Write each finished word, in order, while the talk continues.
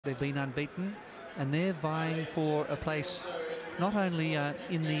They've been unbeaten, and they're vying for a place not only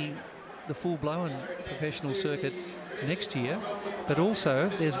in the full-blown professional circuit next year, but also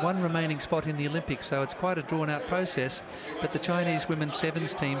there's one remaining spot in the Olympics, so it's quite a drawn-out process. But the Chinese women's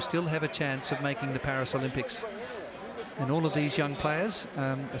sevens team still have a chance of making the Paris Olympics. And all of these young players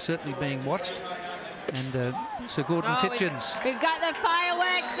are certainly being watched. And Sir Gordon Tietjens. We've got the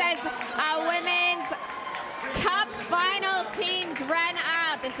fireworks as our women's cup final teams ran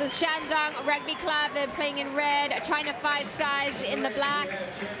out. This is Shandong Rugby Club. They're playing in red. China Five Stars in the black.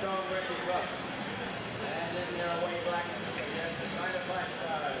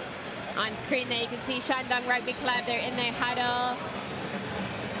 On screen there you can see Shandong Rugby Club. They're in their huddle.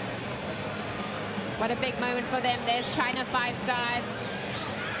 What a big moment for them. There's China Five Stars.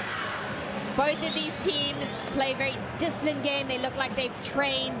 Both of these teams play a very disciplined game. They look like they've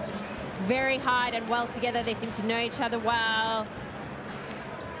trained very hard and well together. They seem to know each other well.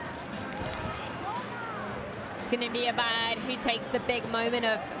 It's going to be about who takes the big moment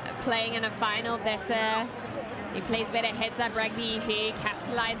of playing in a final better, who plays better heads-up rugby, who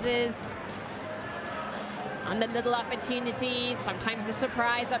capitalizes on the little opportunities, sometimes the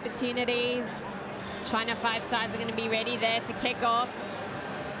surprise opportunities. China Five Stars are going to be ready there to kick off.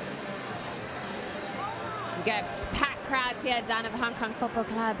 We've got packed crowds here down at the Hong Kong Football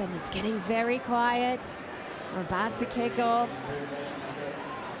Club, and it's getting very quiet. We're about to kick off.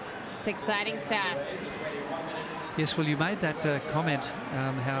 It's exciting stuff. Yes, well, you made that comment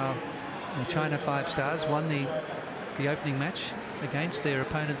how China Five Stars won the opening match against their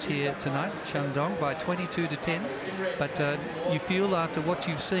opponents here tonight, Shandong, by 22-10. But you feel after what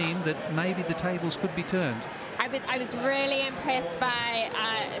you've seen that maybe the tables could be turned. I was really impressed by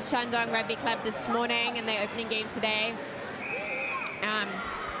Shandong Rugby Club this morning in their opening game today.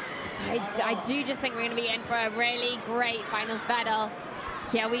 So I do just think we're going to be in for a really great finals battle.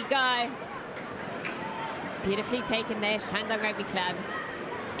 Here we go. Beautifully taken there, Shandong Rugby Club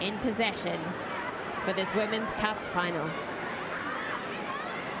in possession for this Women's Cup final.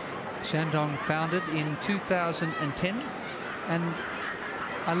 Shandong founded in 2010, and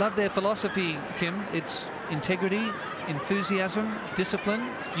I love their philosophy, Kim. It's integrity, enthusiasm, discipline,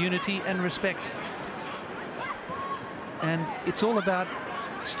 unity and respect. And it's all about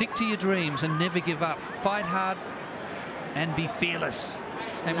stick to your dreams and never give up. Fight hard and be fearless.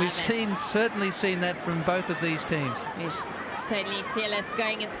 And we've certainly seen that from both of these teams. It's certainly fearless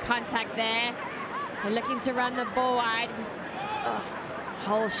going into contact there. They're looking to run the ball wide. Oh,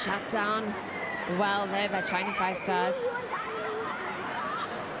 hole shut down well there by China Five Stars.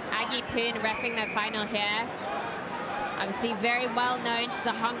 Aggie Poon repping the final here. Obviously very well known. She's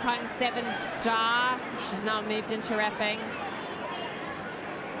a Hong Kong 7-star. She's now moved into repping.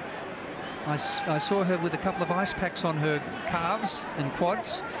 I saw her with a couple of ice packs on her calves and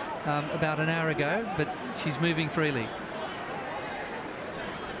quads about an hour ago, but she's moving freely.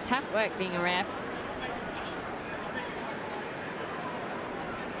 It's tough work being a ref.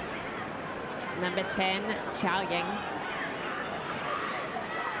 Number 10, Xiao Ying.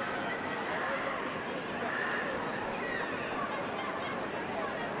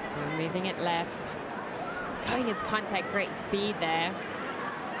 We're moving it left. Going into contact, great speed there.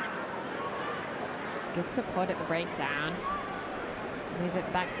 Good support at the breakdown. Move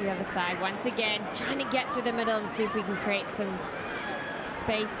it back to the other side. Once again, trying to get through the middle and see if we can create some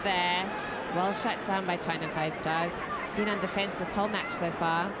space there. Well shut down by China Five Stars. Been on defense this whole match so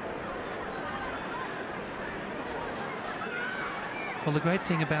far. Well, the great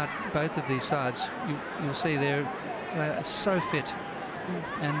thing about both of these sides, you'll see they're so fit.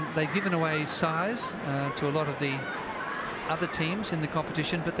 And they've given away size to a lot of the other teams in the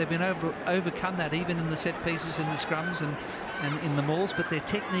competition, but they've been able to overcome that even in the set pieces, in the scrums and in the mauls. But their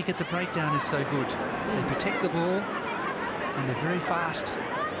technique at the breakdown is so good. They protect the ball and they're very fast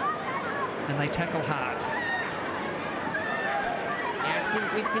and they tackle hard.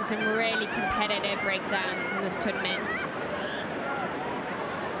 Yeah, we've seen some really competitive breakdowns in this tournament.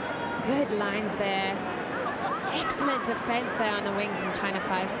 Good lines there. Excellent defense there on the wings from China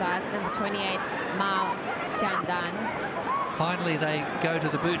Five Stars. Number 28, Mao Xiandan. Finally, they go to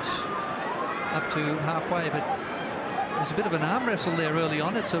the boot up to halfway, but there's a bit of an arm wrestle there early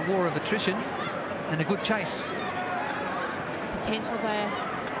on. It's a war of attrition and a good chase. Potential to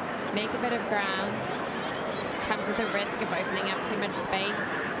make a bit of ground. Comes with the risk of opening up too much space.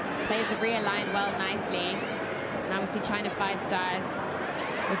 Players have realigned well nicely. And obviously China Five Stars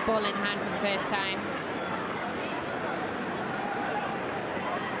with ball in hand for the first time.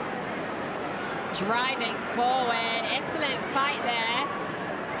 Driving forward, excellent fight there.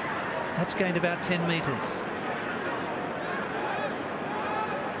 That's gained about 10 metres.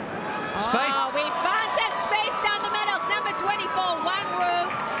 Space. Oh, we found some space down the middle. Number 24, Wang Wu.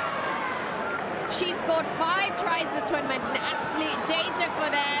 She scored 5 tries this tournament. An absolute danger for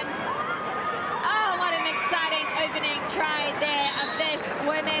them. Oh, what an exciting opening try there of this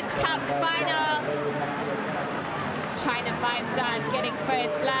Women's Cup final. China 5 Stars getting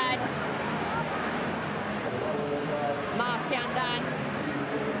first blood. Ma Shandong.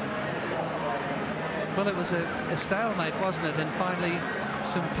 Well, it was a stalemate, wasn't it? And finally,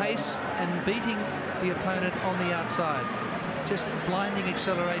 some pace and beating the opponent on the outside. Just blinding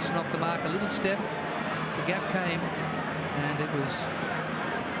acceleration off the mark, a little step, the gap came, and it was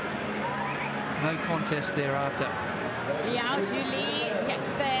no contest thereafter. Liao Julie gets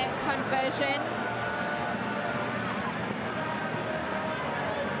the conversion.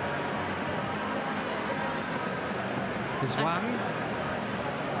 There's one.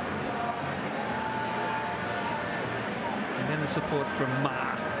 And then the support from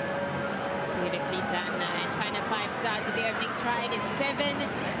Ma. Beautifully done. China 5 Stars with the opening try. It is 7-0.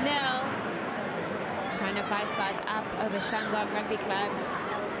 China 5 Stars up over Shandong Rugby Club.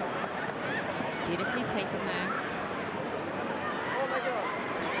 Beautifully taken there.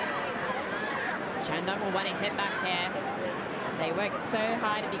 Shandong will want to hit back here. They worked so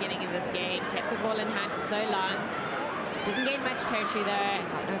hard at the beginning of this game, kept the ball in hand for so long. Didn't gain much territory there, and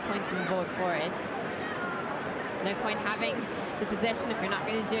got no points on the board for it. No point having the possession if you're not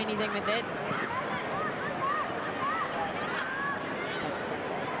going to do anything with it.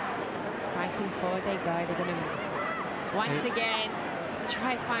 Fighting forward they go. They're going to once again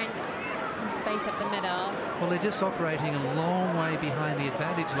try find some space up the middle. Well, they're just operating a long way behind the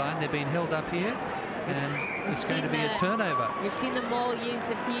advantage line. They're being held up here, and it's going to be a turnover. We've seen them all used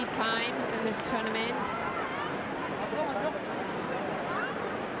a few times in this tournament.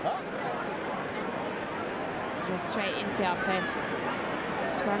 Go straight into our first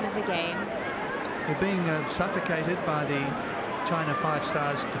scrum of the game. They're being suffocated by the China 5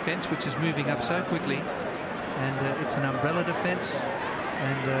 Stars defence, which is moving up so quickly, and it's an umbrella defence,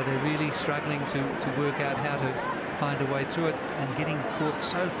 and they're really struggling to work out how to find a way through it, and getting caught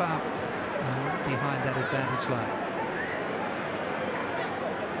so far behind that advantage line.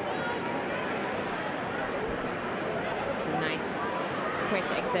 It's a nice quick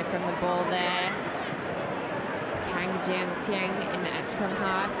exit from the ball there. Kang Jiantiang in the scrum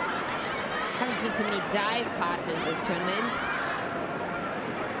half. Haven't seen too many dive passes this tournament.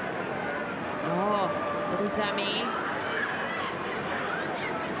 Oh, little dummy.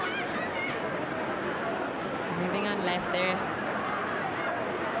 Moving on left there.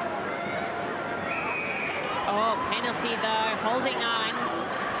 Oh, penalty though, holding on.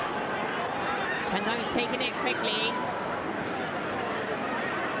 Shandong taking it quickly.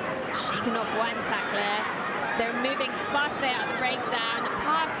 Shaking off one tackler. They're moving fast there at the breakdown.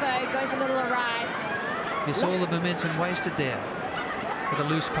 Pass though goes a little awry. You saw the momentum wasted there with a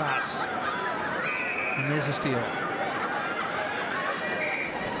loose pass. And there's a steal.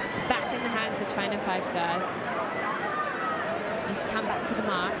 It's back in the hands of China 5 Stars. And to come back to the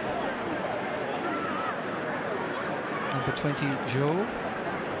mark. Number 20, Zhou.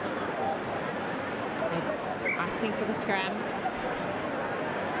 They're asking for the scrum.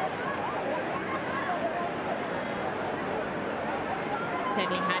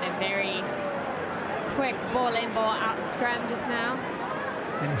 Certainly had a very quick ball in, ball out scrum just now.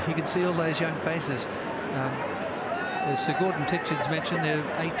 And you can see all those young faces. As Sir Gordon Titchard's mentioned, they're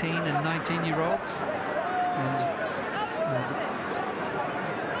 18 and 19-year-olds. And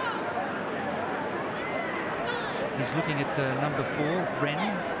he's looking at number 4,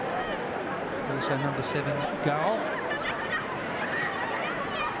 Ren. Also number 7, Gao.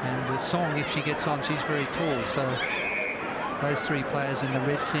 And Song, if she gets on, she's very tall. So those 3 players in the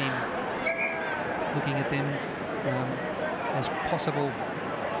red team, looking at them as possible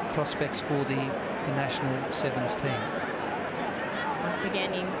prospects for the national sevens team. Once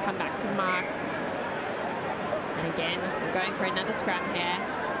again, you come back to mark. And again, we're going for another scrum here.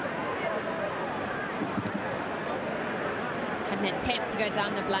 Had an attempt to go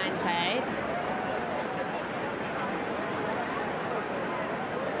down the blind side.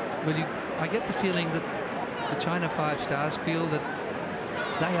 Well, I get the feeling that the China 5 Stars feel that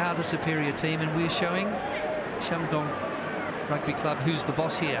they are the superior team, and we're showing Shandong Rugby Club who's the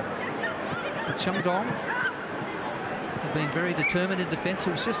boss here. But Shandong have been very determined in defence.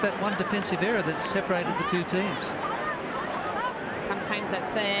 It was just that one defensive error that separated the 2 teams. Sometimes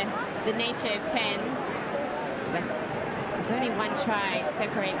that's the nature of tens. But there's only one try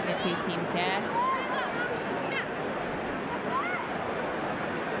separating the 2 teams here.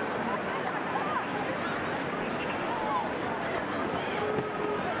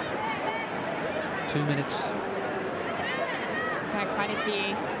 2 minutes quite a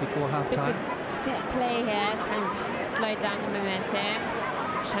few before half-time. Set play here, kind of slowed down the momentum.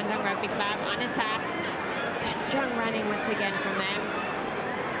 Shandong Rugby Club on attack. Good strong running once again from them.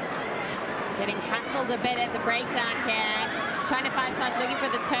 Getting hassled a bit at the breakdown here. China Five Stars looking for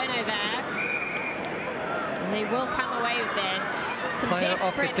the turnover. And they will come away with it. Some Player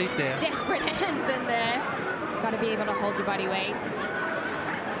off the feet there. Desperate hands in there. Got to be able to hold your body weight.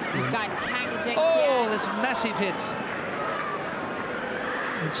 We've got Kang Jing. Oh, there's a massive hit.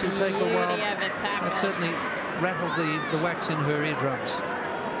 And she'll take a while. That certainly rattled the wax in her eardrums.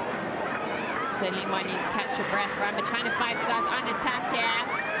 Certainly might need to catch your breath run, but China Five Stars on attack here.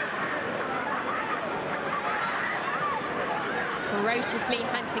 Ferociously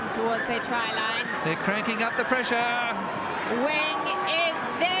hunting towards their try line. They're cranking up the pressure. Wing is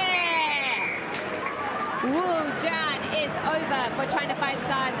there. Wu Jian is over for China Five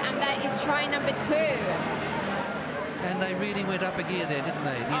Stars, and that is try number 2. And they really went up a gear there, didn't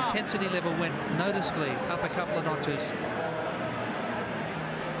they? The intensity level went noticeably up a couple of notches.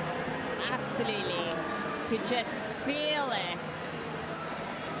 Absolutely. Could just feel it.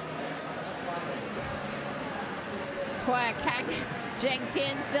 Poor Kang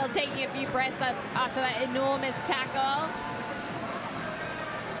Zhengtian still taking a few breaths after that enormous tackle.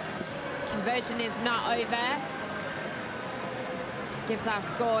 Conversion is not over. Gives our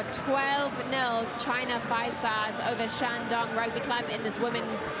score 12-0, China Five Stars over Shandong Rugby Club in this Women's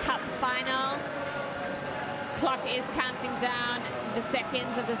Cup final. Clock is counting down the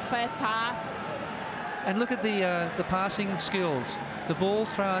seconds of this first half. And look at the passing skills. The ball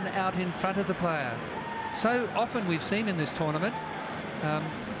thrown out in front of the player. So often we've seen in this tournament,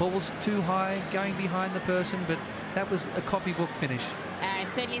 balls too high, going behind the person, but that was a copybook finish.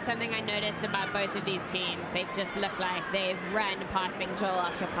 It's certainly something I noticed about both of these teams. They just look like they've run passing drill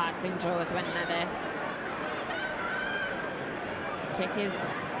after passing drill with one another. Kick is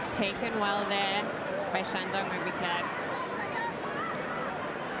taken well there by Shandong Rugby Club.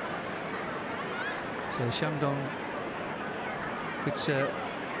 So Shandong, which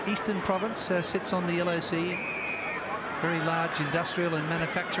Eastern Province sits on the LOC, very large industrial and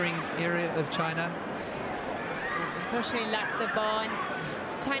manufacturing area of China. Unfortunately lost the ball.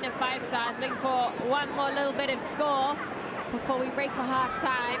 China Five Stars looking for one more little bit of score before we break for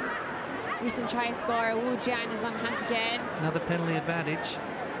half-time. Recent try scorer Wu Jian is on hunt again. Another penalty advantage.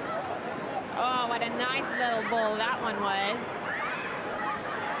 Oh, what a nice little ball that one was.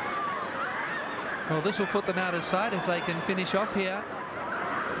 Well, this will put them out of sight if they can finish off here.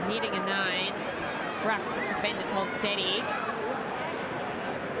 Needing a 9. Rough defenders hold steady.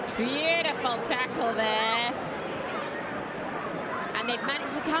 Beautiful tackle there. And they've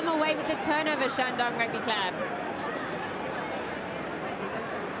managed to come away with the turnover, Shandong Rugby Club.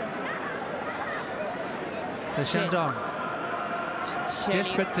 So Shandong,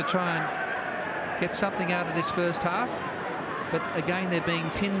 desperate to try and get something out of this first half, but again they're being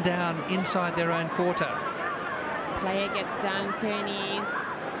pinned down inside their own quarter. Player gets down to her knees.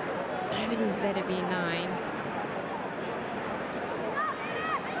 Nobody's there to be 9.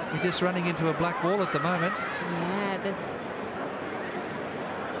 We're just running into a black wall at the moment. Yeah, this...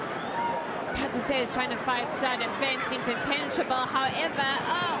 I have to say, this China Five-Star defense seems impenetrable. However,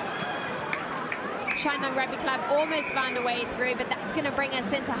 Shandong Rugby Club almost found a way through, but that's going to bring us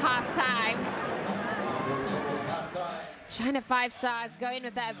into half-time. China Five Stars going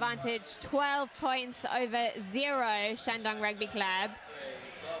with that advantage, 12 points over 0, Shandong Rugby Club.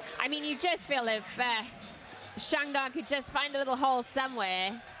 I mean, you just feel if Shandong could just find a little hole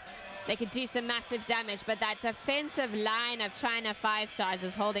somewhere, they could do some massive damage, but that defensive line of China Five Stars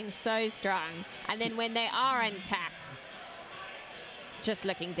is holding so strong. And then when they are on attack, just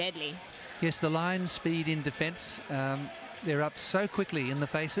looking deadly. Yes, the line speed in defence, they're up so quickly in the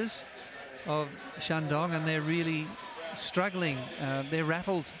faces of Shandong, and they're really struggling. They're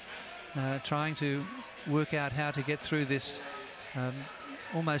rattled, trying to work out how to get through this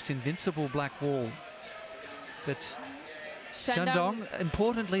almost invincible black wall. But Shandong,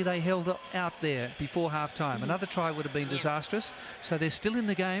 importantly, they held out there before half-time. Another try would have been disastrous, so they're still in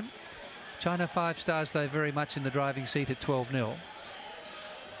the game. China Five Stars, though, very much in the driving seat at 12-0.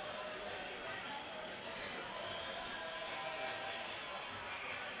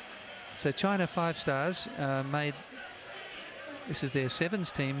 So China Five Stars this is their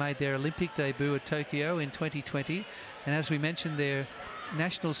sevens team, made their Olympic debut at Tokyo in 2020. And as we mentioned, their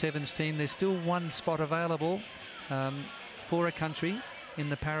national sevens team, there's still one spot available for a country in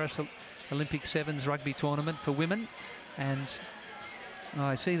the Paris Olympic Sevens rugby tournament for women. And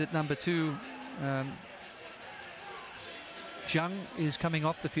I see that number 2, Zhang is coming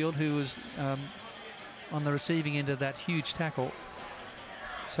off the field, who was on the receiving end of that huge tackle.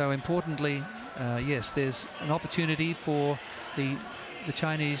 So importantly, yes, there's an opportunity for the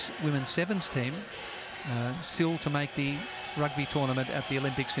Chinese women's sevens team still to make the rugby tournament at the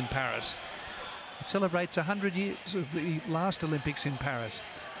Olympics in Paris. It celebrates 100 years of the last Olympics in Paris,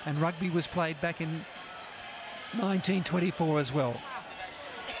 and rugby was played back in 1924 as well.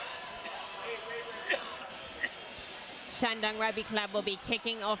 Shandong Rugby Club will be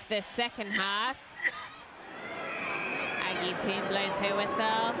kicking off the second half. Aggie Poon blows her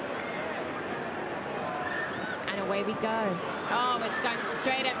whistle. And away we go. Oh, it's going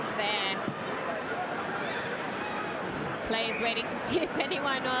straight up there. Players waiting to see if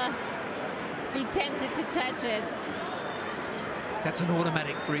anyone will be tempted to touch it. That's an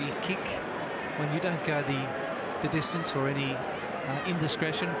automatic free kick when you don't go the distance or any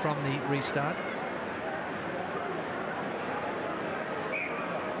indiscretion from the restart.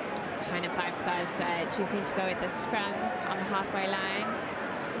 China Five Stars choosing to go with the scrum on the halfway line.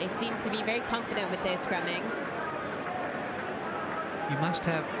 They seem to be very confident with their scrumming. You must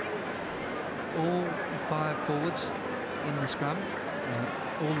have all 5 forwards in the scrum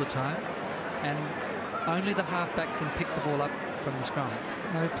all the time, and only the halfback can pick the ball up from the scrum.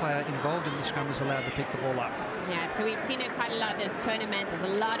 No player involved in the scrum is allowed to pick the ball up. Yeah, so we've seen it quite a lot this tournament. There's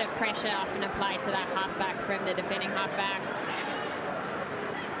a lot of pressure often applied to that halfback from the defending halfback.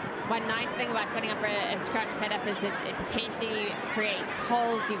 One nice thing about setting up a scrum setup is it potentially creates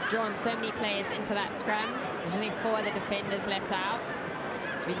holes. You've drawn so many players into that scrum. There's only 4 of the defenders left out.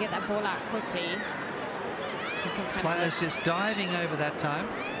 So we can get that ball out quickly. Players just diving over that time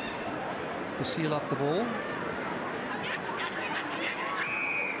to seal off the ball.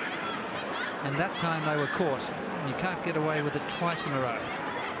 And that time they were caught. You can't get away with it twice in a row.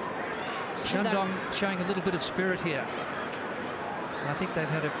 Shandong showing a little bit of spirit here. I think they've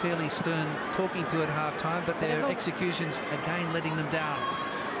had a fairly stern talking to at half-time, but their executions again letting them down.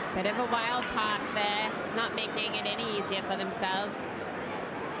 Bit of a wild pass there. It's not making it any easier for themselves.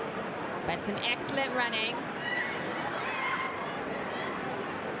 But some excellent running.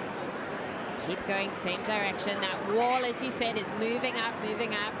 Keep going, same direction. That wall, as you said, is moving up,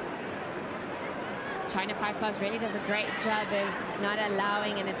 moving up. China Five Stars really does a great job of not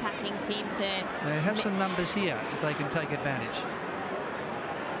allowing an attacking team to... They have some numbers here if they can take advantage.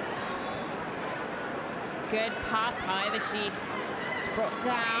 Good path, however, she's brought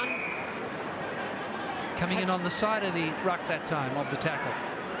down. Coming in on the side of the ruck that time of the tackle.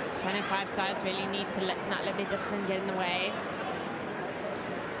 China Five Stars really need to not let their discipline get in the way.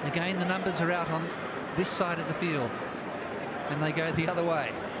 Again, the numbers are out on this side of the field, and they go the other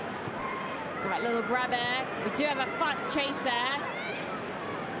way. Right, little grabber. We do have a fast chaser.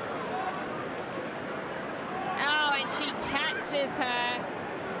 Oh, and she catches her.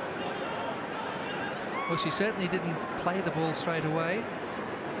 Well, she certainly didn't play the ball straight away.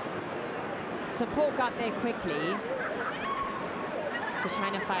 Support got there quickly. So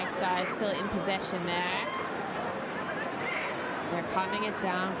China Five Stars still in possession there. They're calming it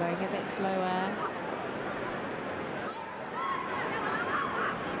down, going a bit slower.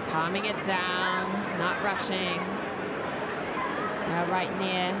 Calming it down, not rushing. They're right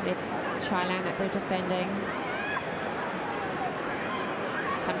near the try line that they're defending.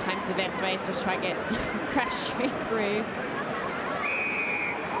 Sometimes the best way is just try to get crash straight through.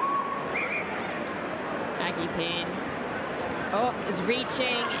 Aggie Poon. Oh, is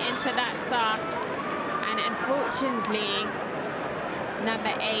reaching into that sock. And unfortunately,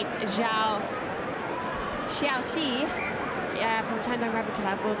 number 8, Zhao Xiaoxi from Shandong Rugby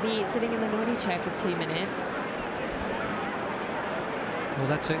Club will be sitting in the naughty chair for 2 minutes. Well,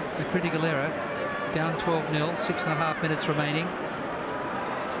 that's a critical error. Down 12-0, 6.5 minutes remaining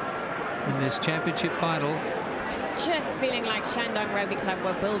in this championship final. It's just feeling like Shandong Rugby Club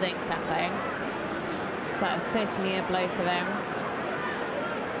were building something. So that's certainly a blow for them.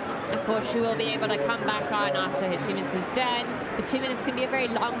 Of course, she will be able to come back on after her 2 minutes is done. But 2 minutes can be a very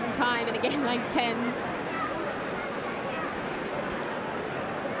long time in a game like 10s.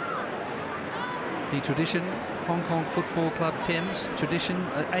 The tradition, Hong Kong Football Club 10s, tradition,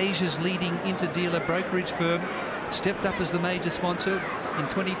 Asia's leading interdealer brokerage firm, stepped up as the major sponsor in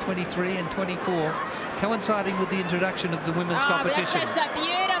 2023 and 24, coinciding with the introduction of the women's competition. That's just a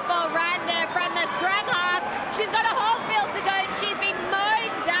beautiful run there from the scrum half. She's got a whole field to go, and she's been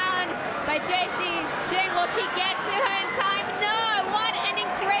mowed down by Jieshi Jing. Will she get to her in time? No! What an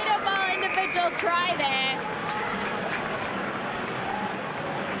incredible individual try there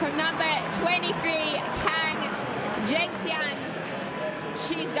from number 23, Kang Zhengtian.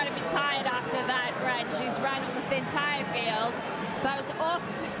 she's going to be tired after that run. She's run almost the entire field. So that was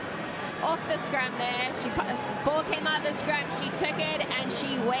off the scrum there. Ball came out of the scrum, she took it and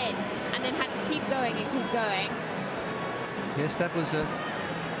she went, and then had to keep going and keep going. Yes, that was an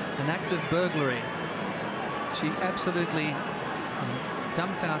act of burglary. She absolutely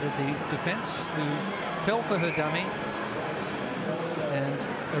dumbfounded the defence, who fell for her dummy, and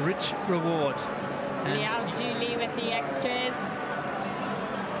a rich reward. Liao Julie with the extras.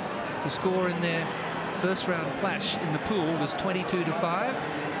 The score in their first round clash in the pool was 22-5,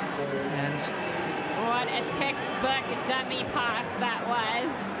 and what a textbook dummy pass that was.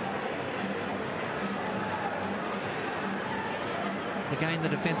 Again, the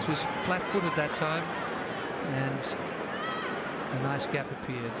defence was flat-footed that time, and a nice gap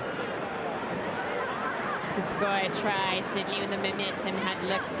appeared. To score a try, Sydney with the momentum had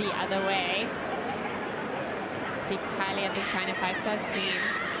looked the other way. Speaks highly of this China Five Stars team.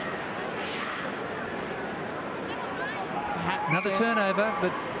 Perhaps another turnover,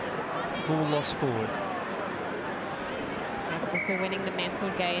 but ball lost forward. Perhaps also winning the mental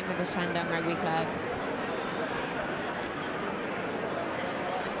game of the Shandong Rugby Club.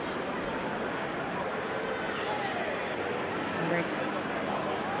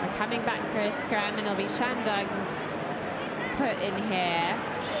 We're coming back for a scrum, and it'll be Shandong's put in here.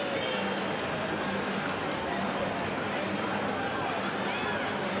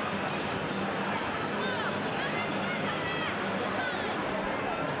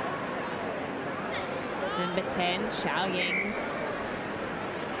 Number 10, Xiao Ying,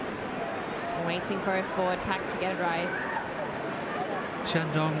 waiting for a forward pack to get it right.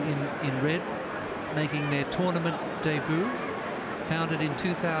 Shandong in red, making their tournament debut, founded in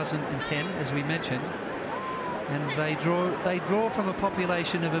 2010, as we mentioned, and they draw from a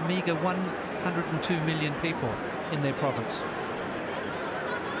population of a meagre 102 million people in their province.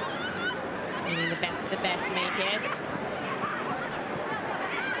 Only the best of the best make it.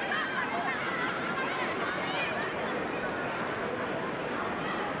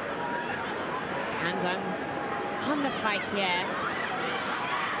 Shandong on the fight here.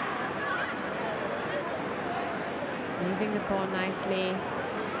 Moving the ball nicely.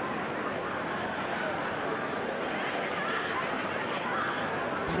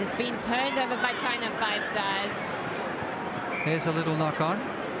 And it's been turned over by China Five Stars. There's a little knock on.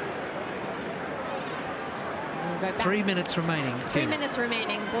 We'll go 3 minutes remaining. 3 minutes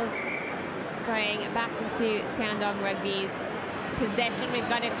remaining. Ball's going back into Shandong Rugby's possession. We've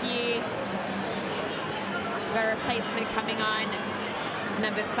got a replacement coming on.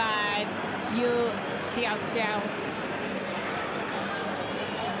 Number 5, Yu Xiao Xiao.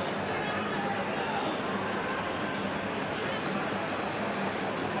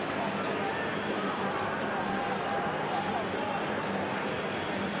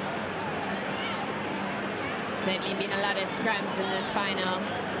 Certainly been a lot of scrums in this final.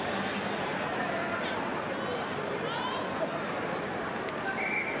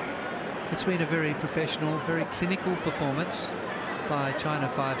 It's been a very professional, very clinical performance by China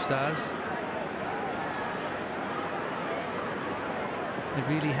Five Stars. They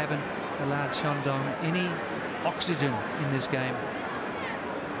really haven't allowed Shandong any oxygen in this game.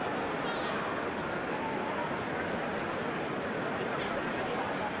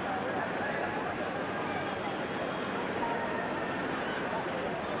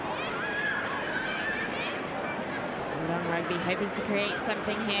 Shandong Rugby hoping to create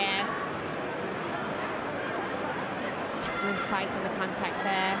something here. Excellent fight in the contact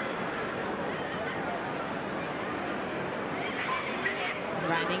there.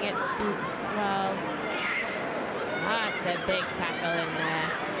 Running it well. That's a big tackle in there.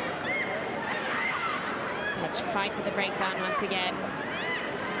 Such fight at the breakdown once again.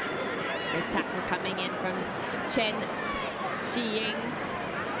 Big tackle coming in from Chen Shiying.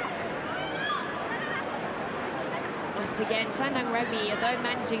 Once again, Shandong Rugby, although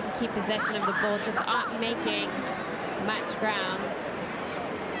managing to keep possession of the ball, just aren't making much ground.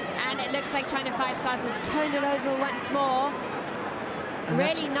 And it looks like China Five Stars has turned it over once more. And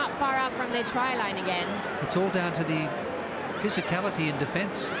really not far out from their try line again. It's all down to the physicality in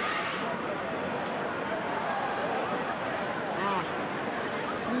defence.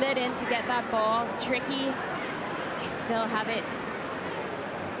 Slid in to get that ball. Tricky. They still have it.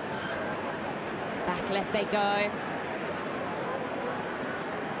 Back left they go.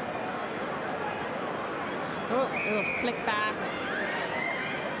 Oh, little flick back.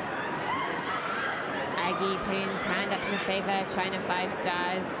 Aggie Poon's hand up in the favour of China Five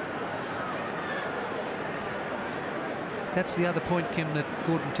Stars. That's the other point, Kim, that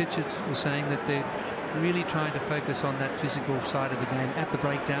Gordon Titchett was saying, that really trying to focus on that physical side of the game at the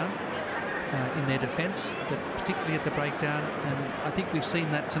breakdown in their defence, but particularly at the breakdown. And I think we've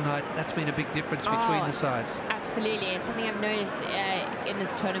seen that tonight. That's been a big difference between the sides. Absolutely. It's something I've noticed in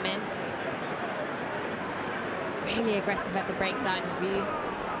this tournament. Really aggressive at the breakdown view.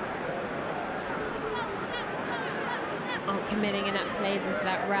 Aren't committing enough plays into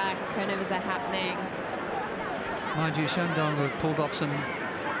that ruck. Turnovers are happening. Mind you, Shandong have pulled off some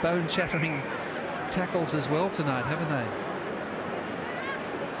bone-shattering tackles as well tonight, haven't they?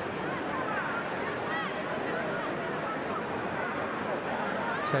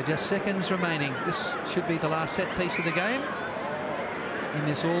 So just seconds remaining. This should be the last set piece of the game in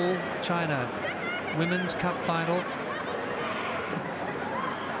this all China Women's Cup final.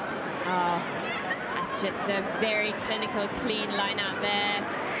 Oh, that's just a very clinical, clean line out there.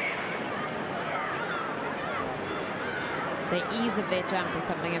 The ease of their jump is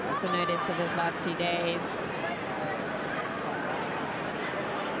something I've also noticed in those last 2 days.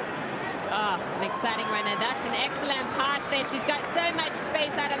 Oh, an exciting runner. That's an excellent pass there. She's got so much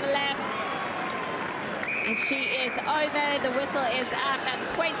space out on the left. And she is over. The whistle is up.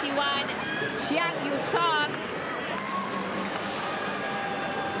 That's 21. Xiang Yutong.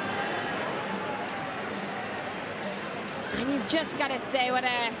 And you've just got to say what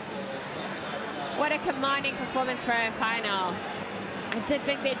a commanding performance for a final. I did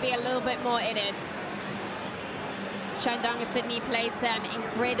think there'd be a little bit more in it. Shandong of Sydney played some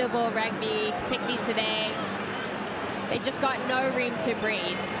incredible rugby, particularly today. They just got no room to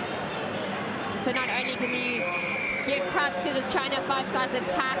breathe. So not only can you give props to this China 5 Stars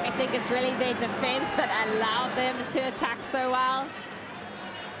attack, I think it's really their defense that allowed them to attack so well.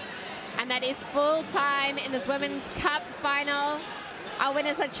 And that is full time in this Women's Cup final. Our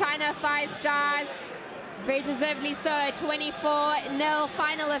winners are China 5 Stars. Very deservedly so, a 24-0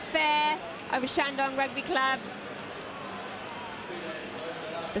 final affair over Shandong Rugby Club.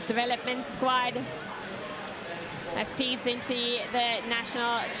 This development squad that feeds into the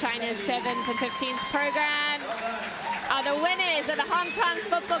national China 7s and 15s program are the winners of the Hong Kong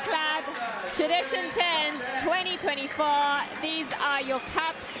Football Club Tradition 10s 2024. These are your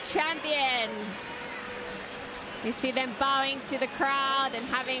Cup champions. You see them bowing to the crowd and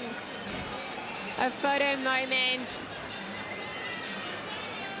having a photo moment.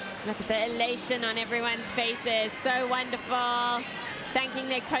 Look at the elation on everyone's faces. So wonderful. Thanking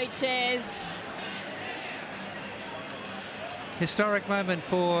their coaches. Historic moment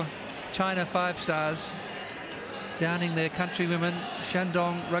for China 5 Stars, downing their countrywomen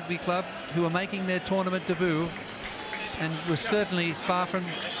Shandong Rugby Club, who are making their tournament debut and was certainly far from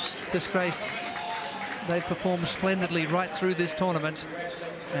disgraced. They've performed splendidly right through this tournament,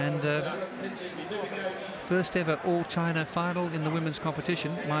 and first ever all-China final in the women's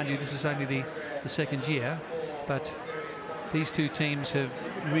competition. Mind you, this is only the second year, but these two teams have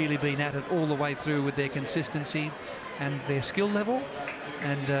really been at it all the way through with their consistency and their skill level.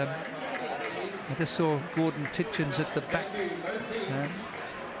 And I just saw Gordon Titchens at the back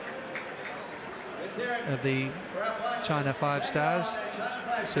of the China 5 Stars.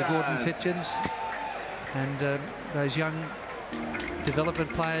 Sir Gordon Titchens and those young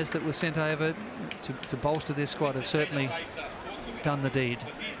development players that were sent over to bolster this squad have certainly done the deed.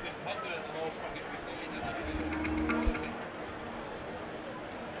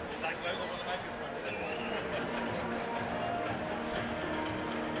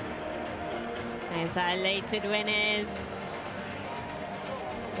 There's our elated winners.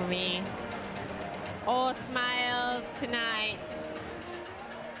 For me, all smiles tonight.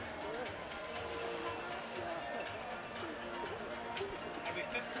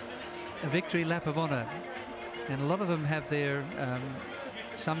 A victory lap of honour, and a lot of them have their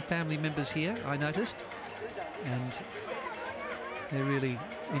some family members here, I noticed, and they're really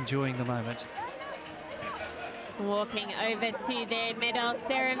enjoying the moment. Walking over to their medal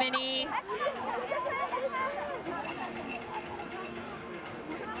ceremony.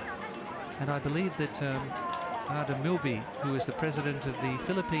 And I believe that Ada Milby, who is the president of the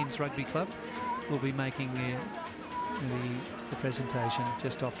Philippines Rugby Club, will be making the presentation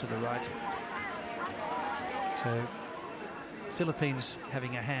just off to the right. So Philippines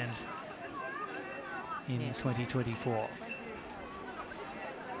having a hand in 2024.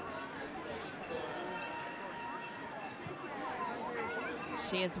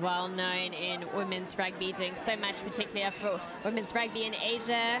 She is well known in women's rugby, doing so much, particularly for women's rugby in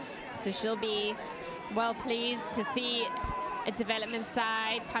Asia. So she'll be well pleased to see a development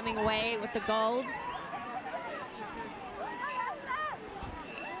side coming away with the gold.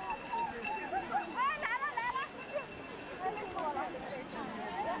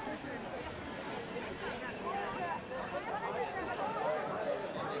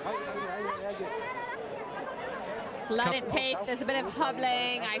 a lot of tape. There's a bit of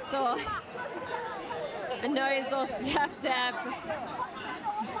hobbling. I saw a nose all stuffed up.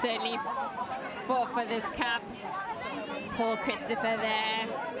 Certainly fought for this cup. Paul Christopher there,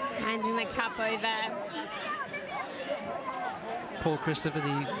 handing the cup over. Paul Christopher,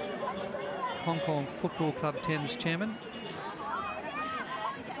 the Hong Kong Football Club 10's chairman.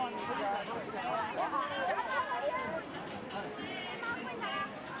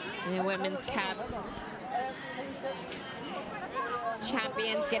 The Women's Cup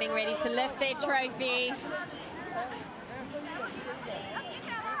champions getting ready to lift their trophy.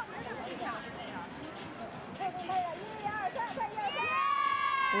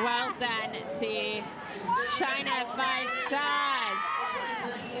 Well done to China 5 Stars.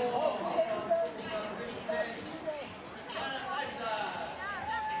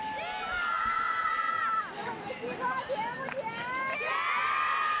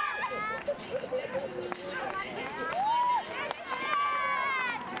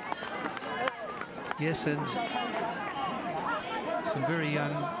 Yes, and some very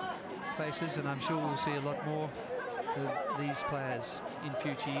young faces, and I'm sure we'll see a lot more of these players in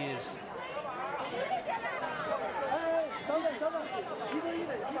future years.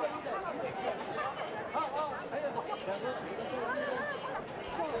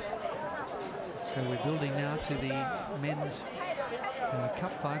 So we're building now to the men's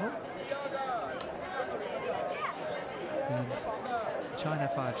cup final. And China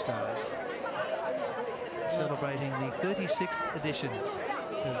 5 Stars celebrating the 36th edition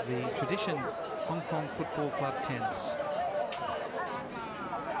of the Tradition Hong Kong Football Club 10s.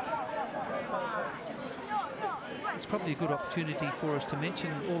 It's probably a good opportunity for us to mention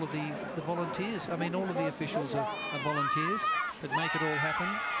all of the volunteers. I mean, all of the officials are volunteers that make it all happen.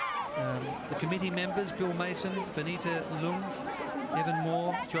 The committee members, Bill Mason, Benita Lung, Evan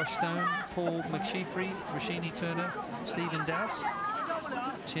Moore, Josh Stone, Paul McSheafrey, Rashini Turner, Stephen Douse.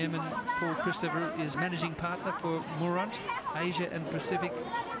 Chairman Paul Christopher is managing partner for Murant, Asia and Pacific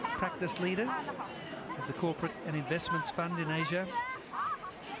practice leader of the Corporate and Investments Fund in Asia.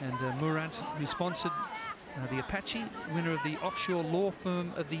 And Murant, who sponsored the Apache, winner of the Offshore Law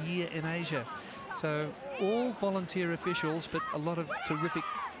Firm of the Year in Asia. So all volunteer officials, but a lot of terrific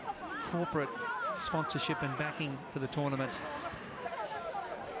corporate sponsorship and backing for the tournament.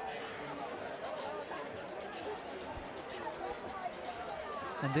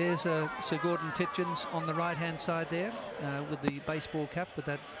 And there's Sir Gordon Titchens on the right-hand side there with the baseball cap, with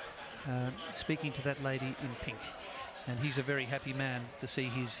that speaking to that lady in pink. And he's a very happy man to see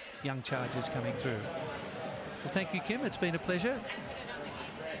his young chargers coming through. Well, thank you, Kim. It's been a pleasure.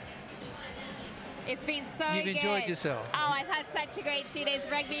 It's been so good. You've enjoyed yourself. Oh, I've had such a great 2 days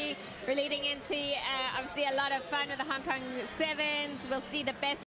rugby. We're leading into obviously a lot of fun with the Hong Kong Sevens. We'll see the best